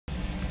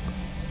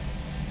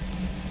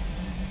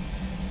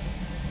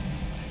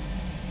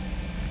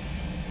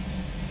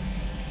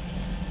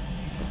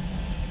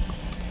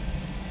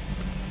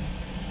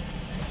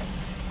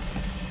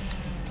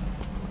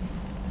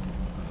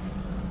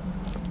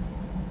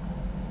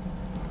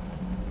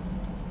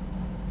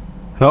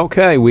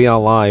Okay, we are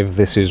live.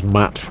 This is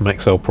Matt from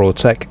XL Pro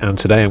Tech, and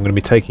today I'm going to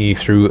be taking you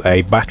through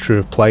a battery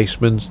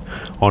replacement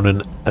on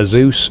an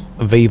ASUS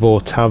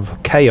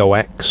VivoTab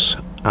KoX.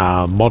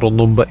 Model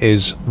number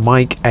is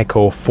Mike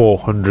Echo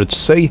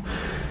 400C,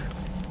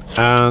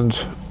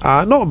 and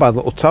not a bad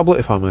little tablet,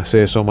 if I may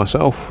say so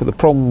myself. The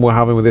problem we're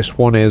having with this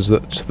one is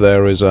that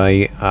there is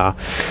a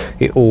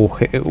it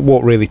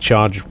won't really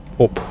charge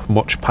up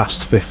much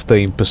past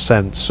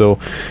 15%. So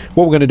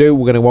what we're going to do,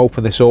 we're going to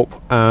open this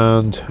up,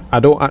 and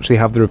I don't actually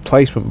have the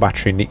replacement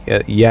battery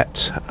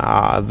yet.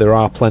 There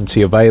are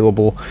plenty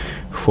available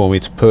for me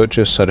to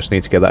purchase, I just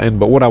need to get that in.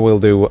 But what I will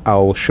do,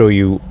 I'll show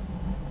you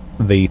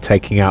the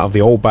taking out of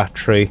the old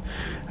battery,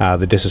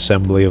 the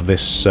disassembly of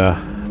this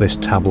this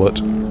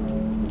tablet,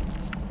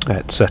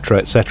 etc,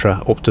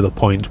 etc, up to the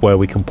point where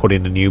we can put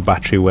in a new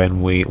battery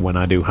when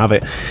I do have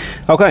it.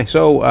 Okay,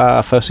 so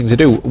first thing to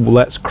do,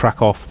 let's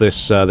crack off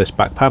this this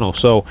back panel.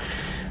 So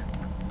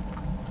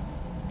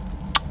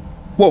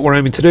what we're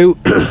aiming to do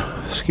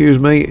excuse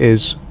me,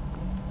 is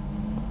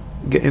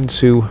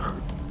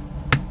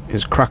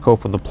crack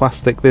open the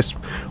plastic, this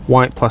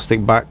white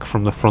plastic back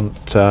from the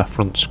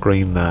front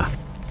screen there.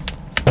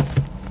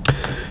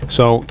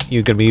 So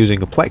you're going to be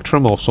using a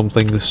plectrum or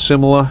something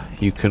similar.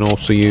 You can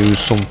also use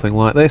something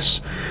like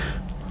this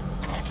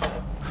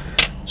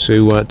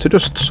to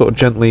just sort of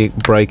gently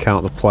break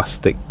out the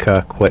plastic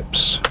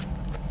clips.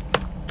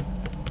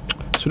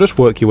 So just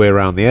work your way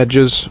around the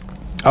edges.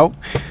 Oh,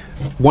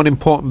 one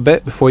important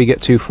bit before you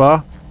get too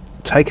far: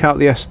 take out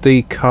the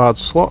SD card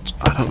slot.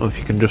 I don't know if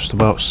you can just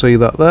about see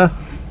that there,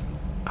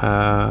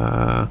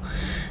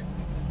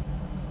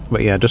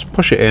 but yeah, just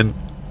push it in,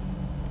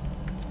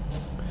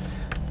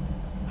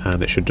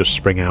 and it should just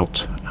spring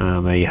out,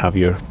 and there you have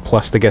your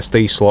plastic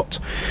SD slot.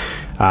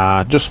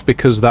 Just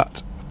because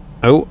that...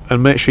 Oh,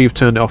 and make sure you've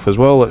turned it off as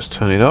well. Let's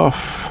turn it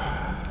off.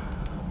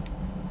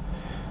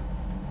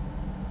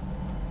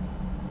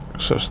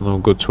 So it's no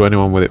good to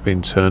anyone with it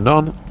being turned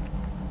on,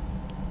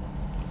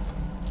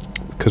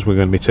 because we're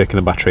going to be taking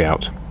the battery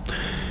out.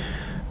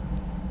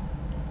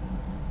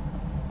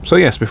 So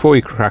yes, before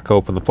you crack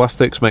open the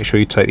plastics, make sure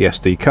you take the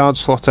SD card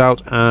slot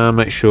out and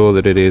make sure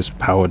that it is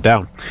powered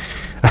down.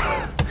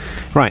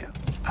 Right,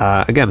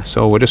 again,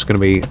 so we're just going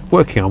to be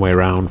working our way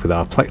around with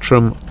our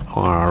plectrum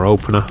or our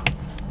opener,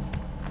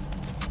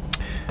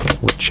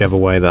 whichever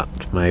way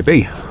that may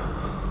be.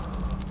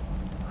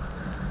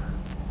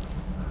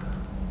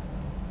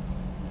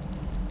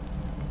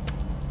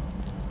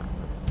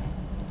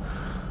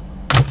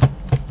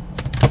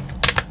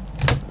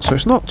 So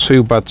it's not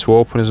too bad to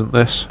open, isn't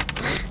this?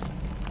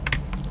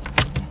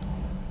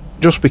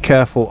 Just be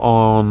careful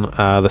on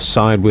the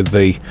side with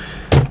the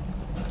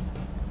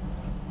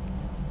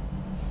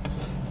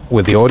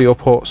audio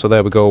port. So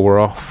there we go, we're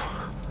off.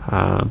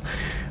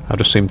 I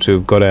just seem to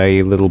have got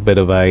a little bit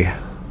of a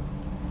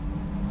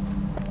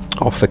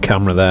off the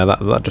camera there.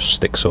 That just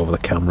sticks over the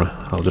camera.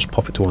 I'll just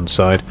pop it to one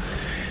side,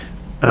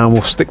 and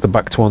we'll stick the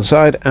back to one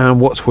side. And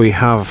what we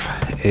have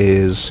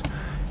is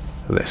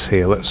this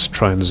here. Let's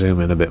try and zoom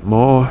in a bit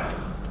more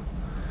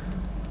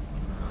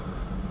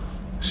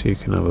so you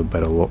can have a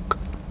better look,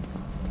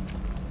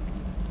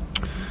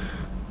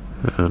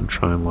 and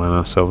try and line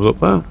ourselves up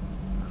there.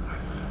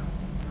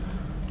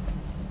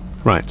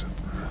 Right.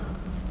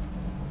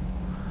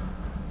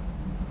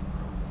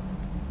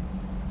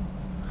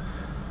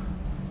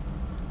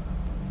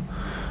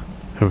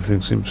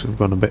 Everything seems to have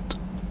gone a bit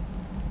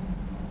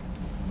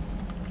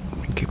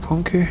winky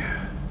plonky.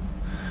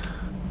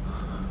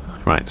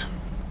 Right.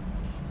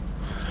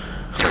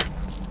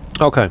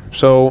 Okay,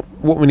 so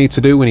what we need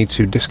to do, we need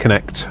to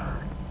disconnect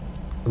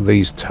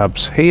these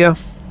tabs here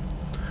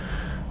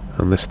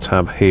and this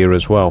tab here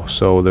as well.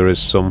 So there is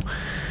some...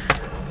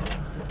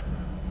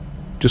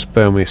 Just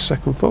bear with me a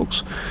second,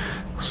 folks.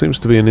 Seems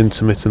to be an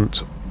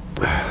intermittent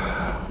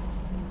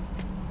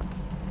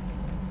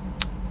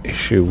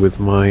issue with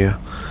my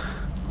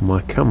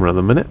my camera at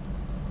the minute.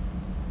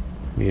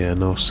 Yeah,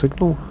 no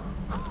signal.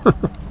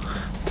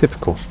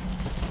 Typical.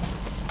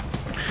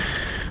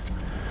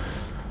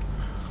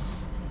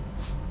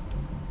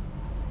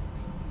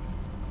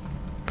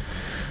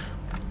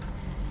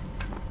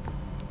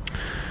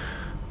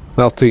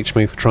 That'll teach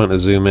me for trying to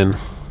zoom in.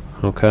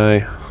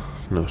 Okay,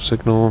 no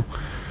signal.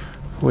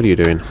 What are you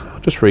doing? I'll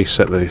just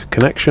reset the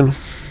connection.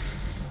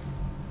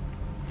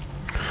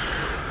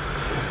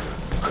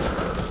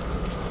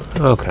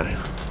 Okay.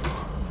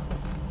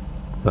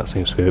 That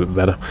seems to be a bit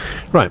better.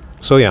 Right,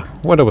 so yeah,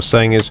 what I was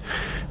saying is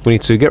we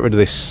need to get rid of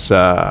this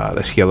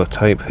this yellow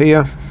tape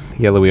here.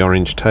 Yellowy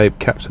orange tape,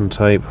 captain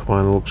tape,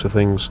 by the looks of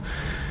things.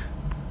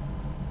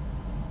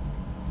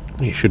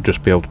 You should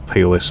just be able to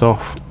peel this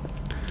off.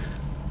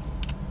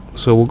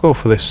 So we'll go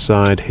for this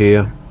side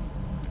here.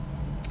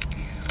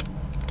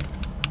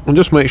 And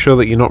just make sure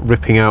that you're not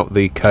ripping out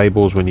the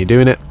cables when you're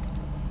doing it.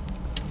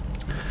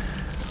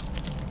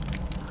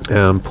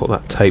 And put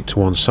that tape to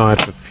one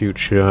side for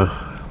future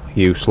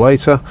use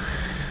later.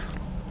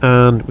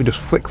 And we just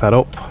flick that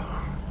up,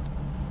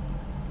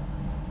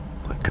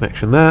 that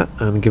connection there,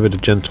 and give it a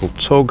gentle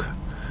tug,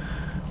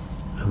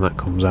 and that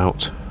comes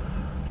out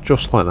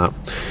just like that.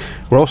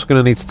 We're also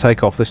going to need to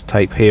take off this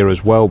tape here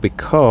as well,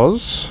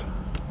 because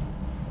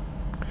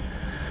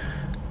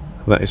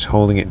that is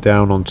holding it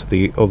down onto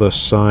the other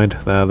side.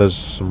 There's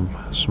some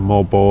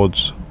more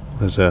boards.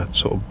 There's a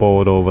sort of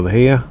board over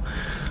here,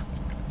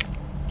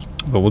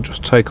 but we'll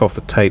just take off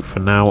the tape for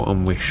now,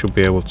 and we should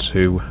be able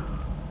to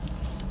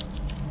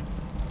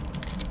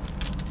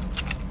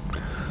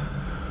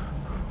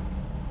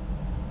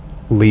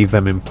leave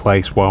them in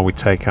place while we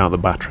take out the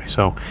battery.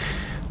 So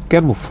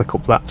again, we'll flick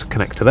up that to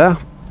connect to there,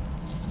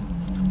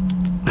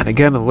 and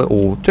again a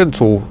little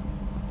gentle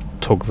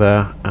tug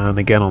there, and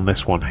again on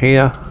this one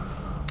here,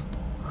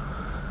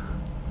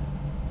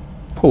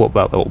 pull up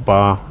that little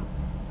bar,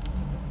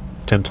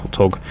 gentle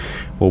tug,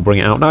 will bring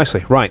it out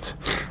nicely. Right,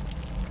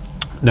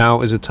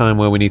 now is a time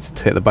where we need to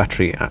take the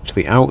battery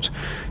actually out.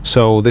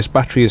 So this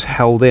battery is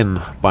held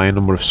in by a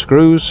number of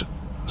screws,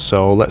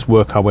 so let's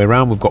work our way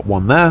around. We've got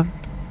one there,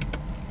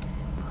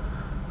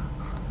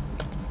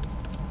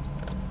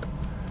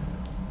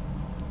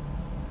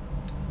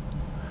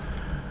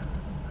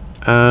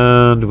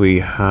 and we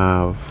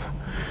have,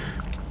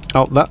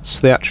 oh,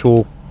 that's the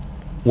actual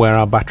where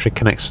our battery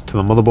connects to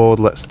the motherboard.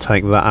 Let's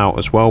take that out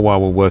as well while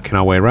we're working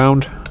our way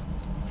around.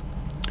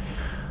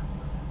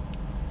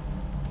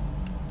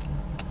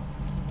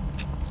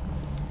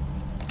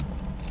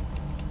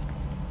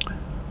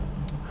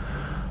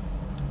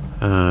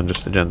 And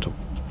just a gentle,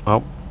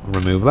 oh,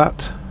 remove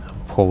that,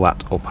 pull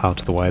that up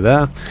out of the way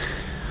there.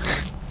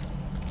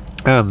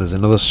 And there's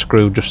another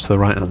screw just to the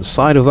right hand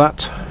side of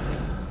that.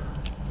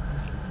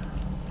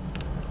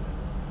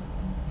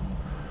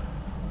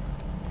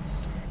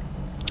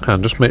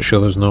 And just make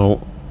sure there's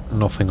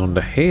nothing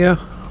under here.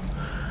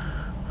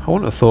 I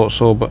wouldn't have thought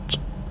so, but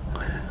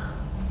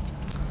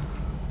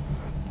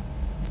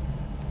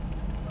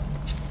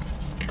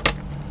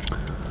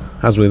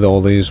as with all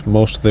these,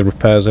 most of the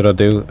repairs that I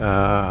do,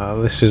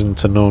 this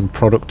isn't a known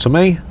product to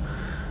me.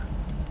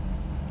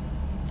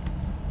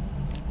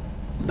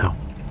 No,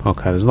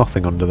 okay, there's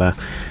nothing under there.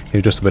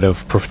 It's just a bit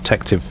of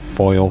protective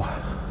foil,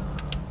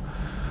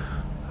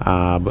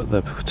 but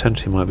there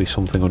potentially might be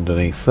something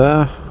underneath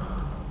there.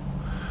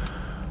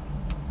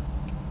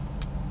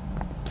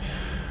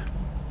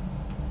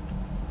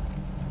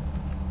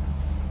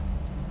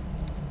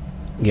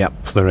 Yep,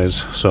 there is.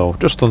 So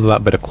just under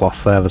that bit of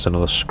cloth there's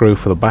another screw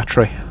for the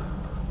battery.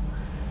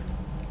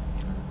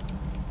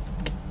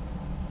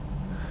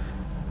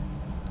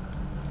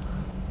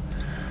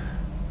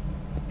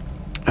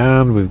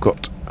 And we've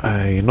got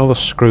another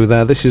screw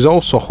there. This is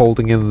also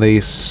holding in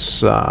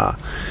this this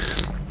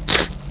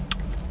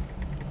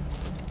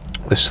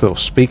little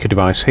speaker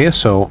device here,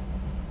 so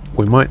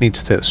we might need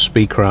to take the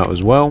speaker out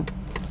as well.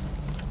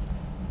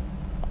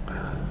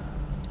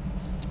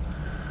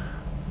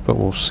 But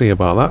we'll see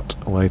about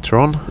that later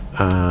on.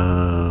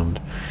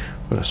 And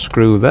put a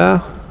screw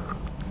there.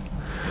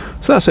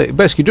 So that's it.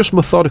 Basically, just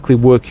methodically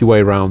work your way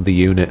around the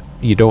unit.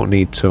 You don't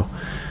need to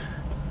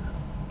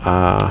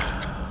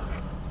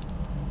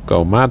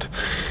go mad.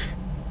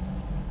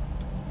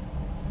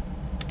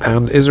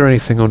 And is there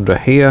anything under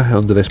here,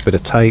 under this bit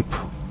of tape?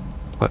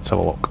 Let's have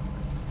a look.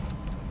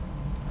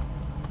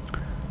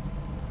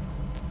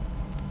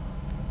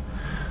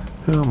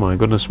 Oh my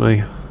goodness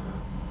me.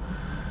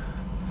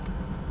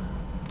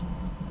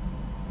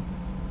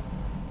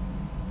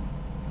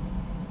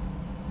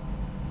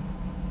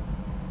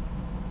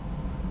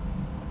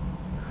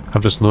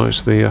 I've just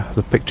noticed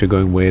the picture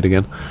going weird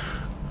again.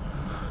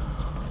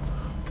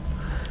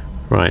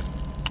 Right,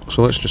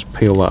 so let's just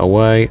peel that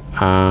away,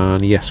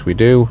 and yes we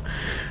do.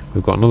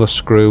 We've got another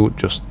screw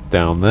just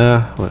down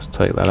there. Let's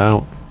take that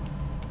out.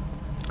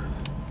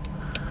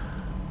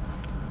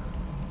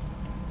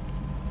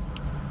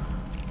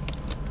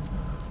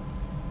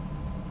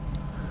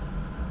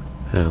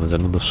 And there's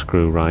another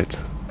screw right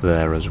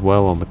there as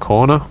well on the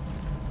corner.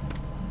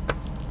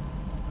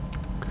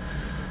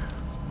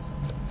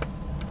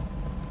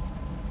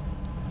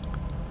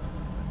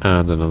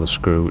 And another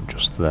screw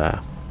just there.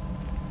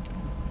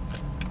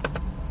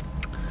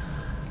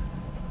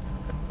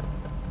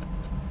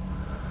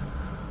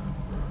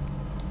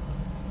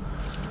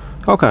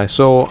 Okay,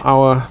 so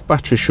our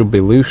battery should be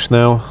loose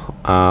now.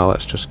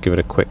 Let's just give it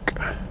a quick,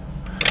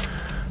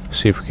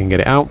 see if we can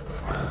get it out.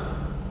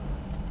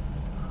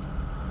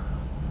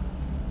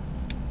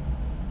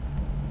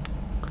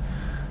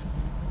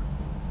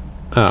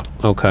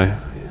 Okay.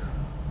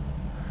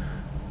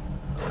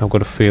 I've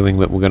got a feeling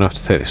that we're going to have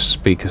to take this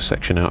speaker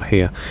section out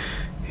here.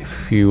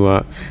 If you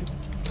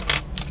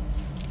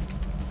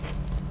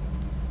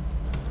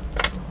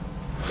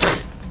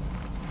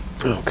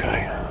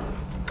okay,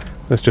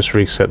 let's just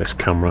reset this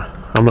camera.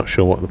 I'm not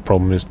sure what the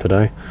problem is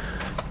today.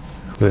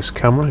 This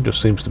camera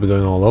just seems to be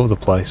going all over the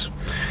place,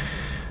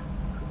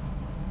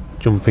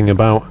 jumping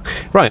about.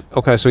 Right,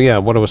 okay, so yeah,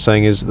 what I was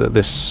saying is that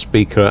this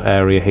speaker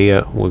area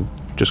here, we're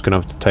just going to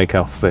have to take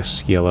off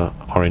this yellow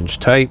orange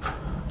tape.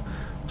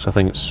 So I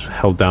think it's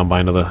held down by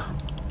another,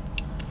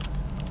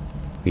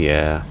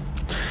 yeah.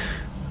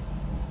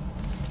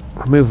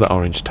 Remove that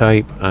orange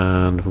tape,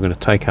 and we're going to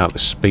take out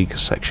this speaker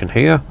section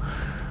here.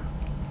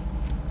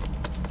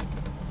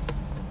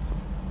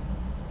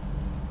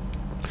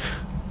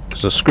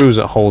 because the screws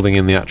that are holding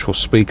in the actual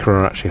speaker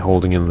are actually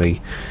holding in the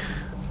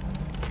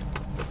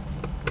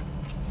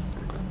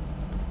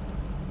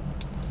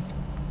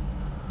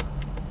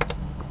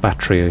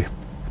battery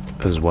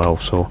as well,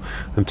 so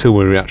until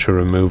we actually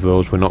remove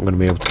those, we're not going to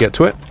be able to get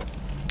to it.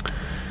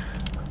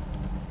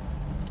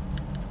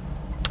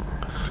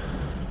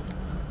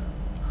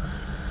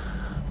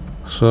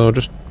 So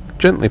just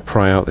gently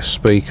pry out this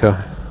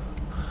speaker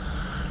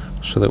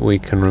so that we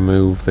can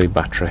remove the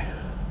battery.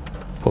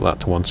 Put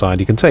that to one side.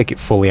 You can take it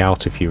fully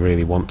out if you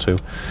really want to.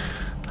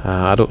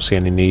 I don't see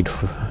any need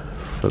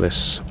for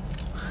this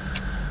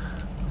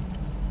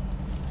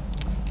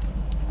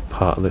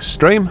part of this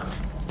stream.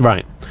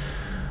 Right.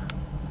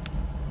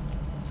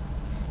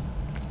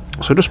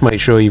 So just make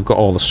sure you've got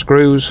all the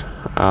screws.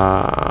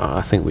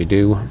 I think we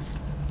do.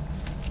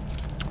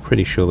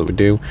 Pretty sure that we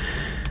do.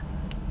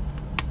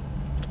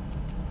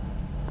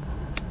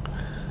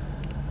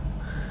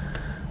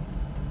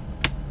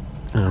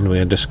 And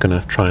we're just going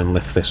to try and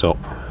lift this up.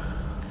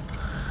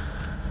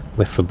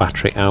 Lift the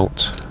battery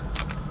out.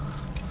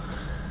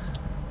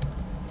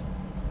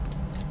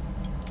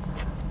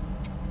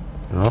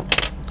 Oh.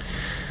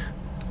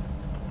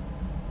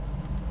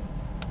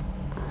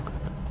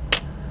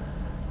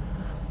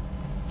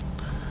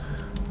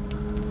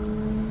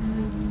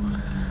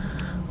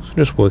 So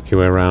just work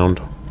your way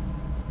around.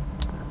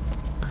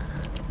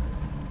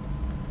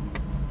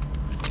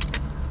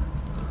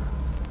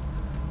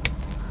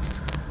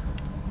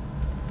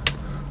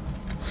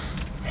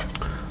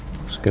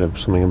 Get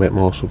something a bit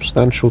more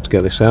substantial to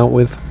get this out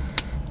with.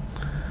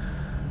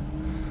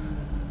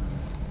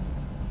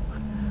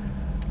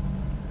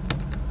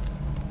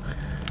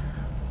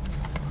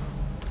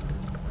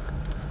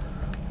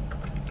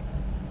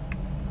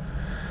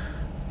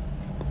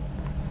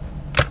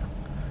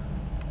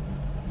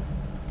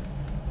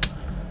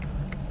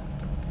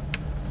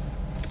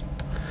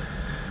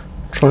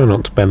 Try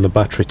not to bend the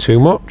battery too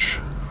much.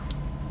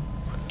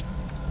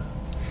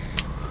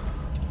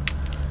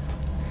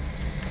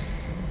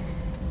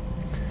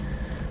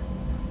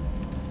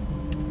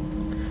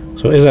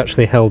 So it is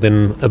actually held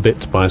in a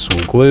bit by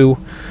some glue,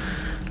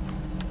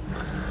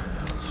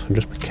 so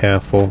just be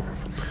careful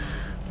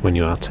when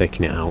you are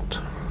taking it out.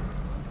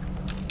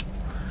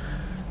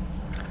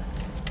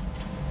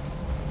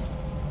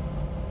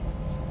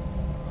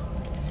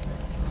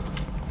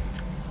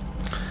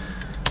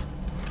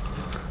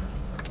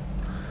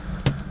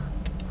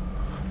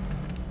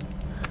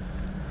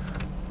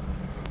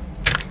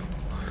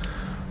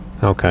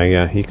 Okay,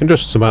 yeah, you can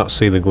just about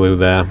see the glue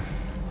there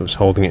that's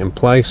holding it in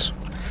place.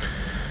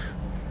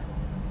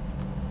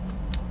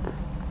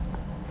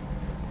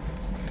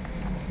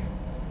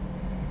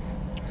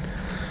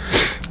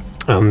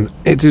 And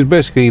it is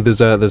basically,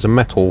 there's a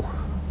metal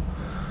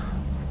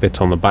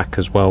bit on the back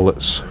as well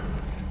that's,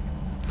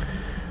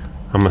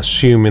 I'm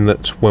assuming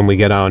that when we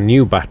get our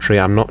new battery,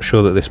 I'm not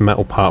sure that this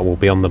metal part will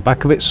be on the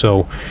back of it,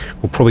 so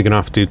we're probably going to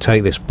have to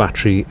take this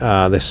battery,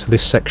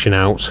 this section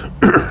out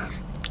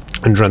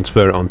and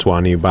transfer it onto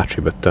our new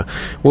battery, but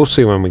we'll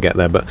see when we get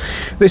there. But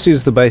this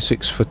is the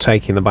basics for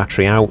taking the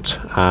battery out.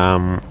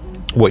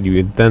 What you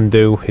would then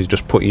do is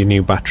just put your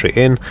new battery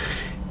in.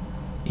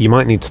 You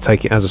might need to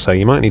take it, as I say,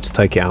 you might need to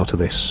take it out of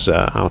this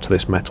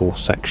metal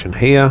section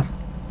here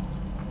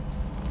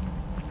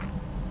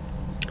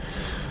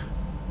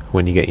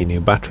when you get your new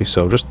battery.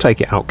 So just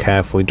take it out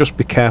carefully. Just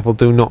be careful.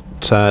 Do not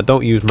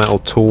don't use metal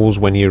tools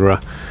when you're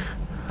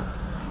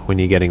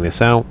getting this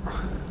out.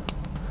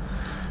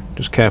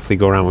 Just carefully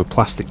go around with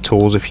plastic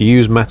tools. If you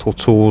use metal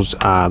tools,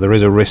 there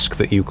is a risk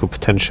that you could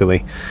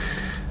potentially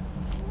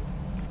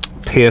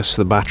pierce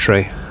the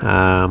battery,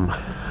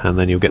 and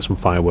then you'll get some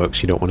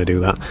fireworks. You don't want to do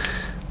that.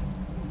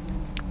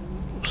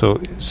 So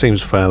it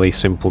seems a fairly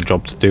simple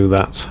job to do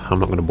that. I'm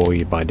not going to bore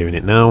you by doing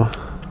it now.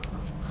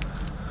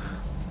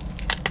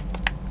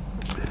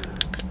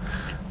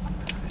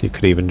 You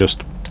could even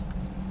just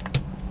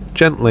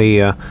gently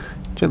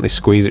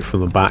squeeze it from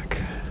the back,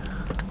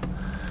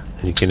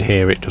 and you can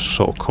hear it just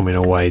sort of coming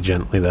away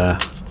gently there.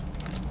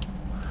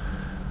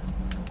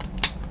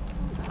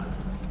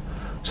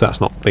 So that's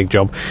not a big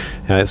job.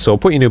 So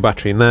put your new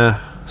battery in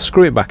there,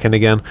 screw it back in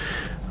again,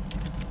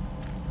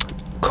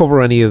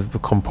 cover any of the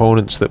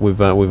components that we've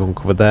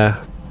uncovered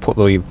there, put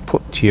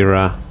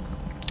your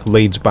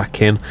leads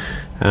back in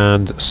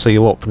and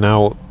seal up.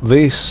 Now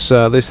this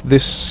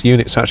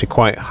unit's actually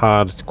quite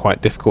hard,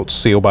 quite difficult to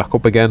seal back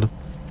up again.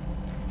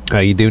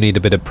 You do need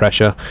a bit of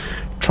pressure.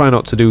 Try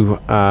not to do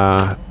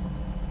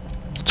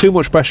too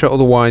much pressure,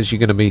 otherwise you're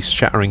going to be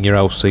shattering your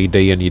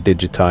LCD and your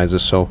digitizer.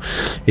 So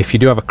if you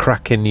do have a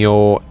crack in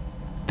your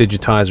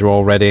digitizer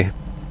already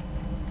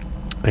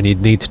and you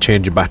need to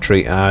change your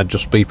battery,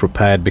 just be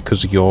prepared,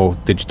 because your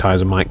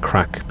digitizer might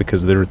crack,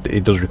 because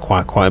it does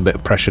require quite a bit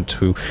of pressure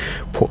to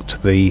pop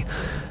the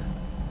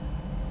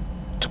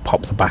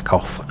back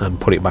off and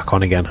put it back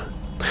on again.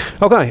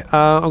 Okay,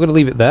 I'm going to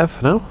leave it there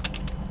for now.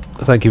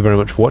 Thank you very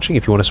much for watching.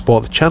 If you want to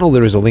support the channel,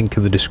 there is a link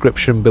in the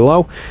description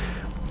below,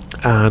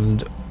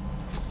 and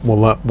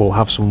we'll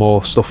have some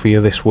more stuff for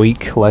you this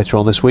week, later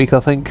on this week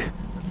I think.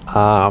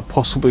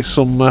 possibly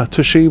some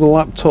Toshiba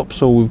laptops,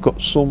 so we've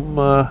got some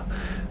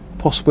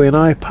possibly an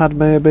iPad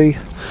maybe.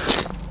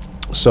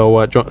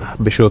 So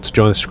be sure to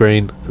join the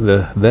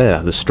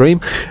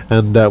stream,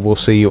 and we'll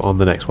see you on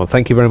the next one.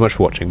 Thank you very much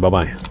for watching. Bye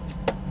bye.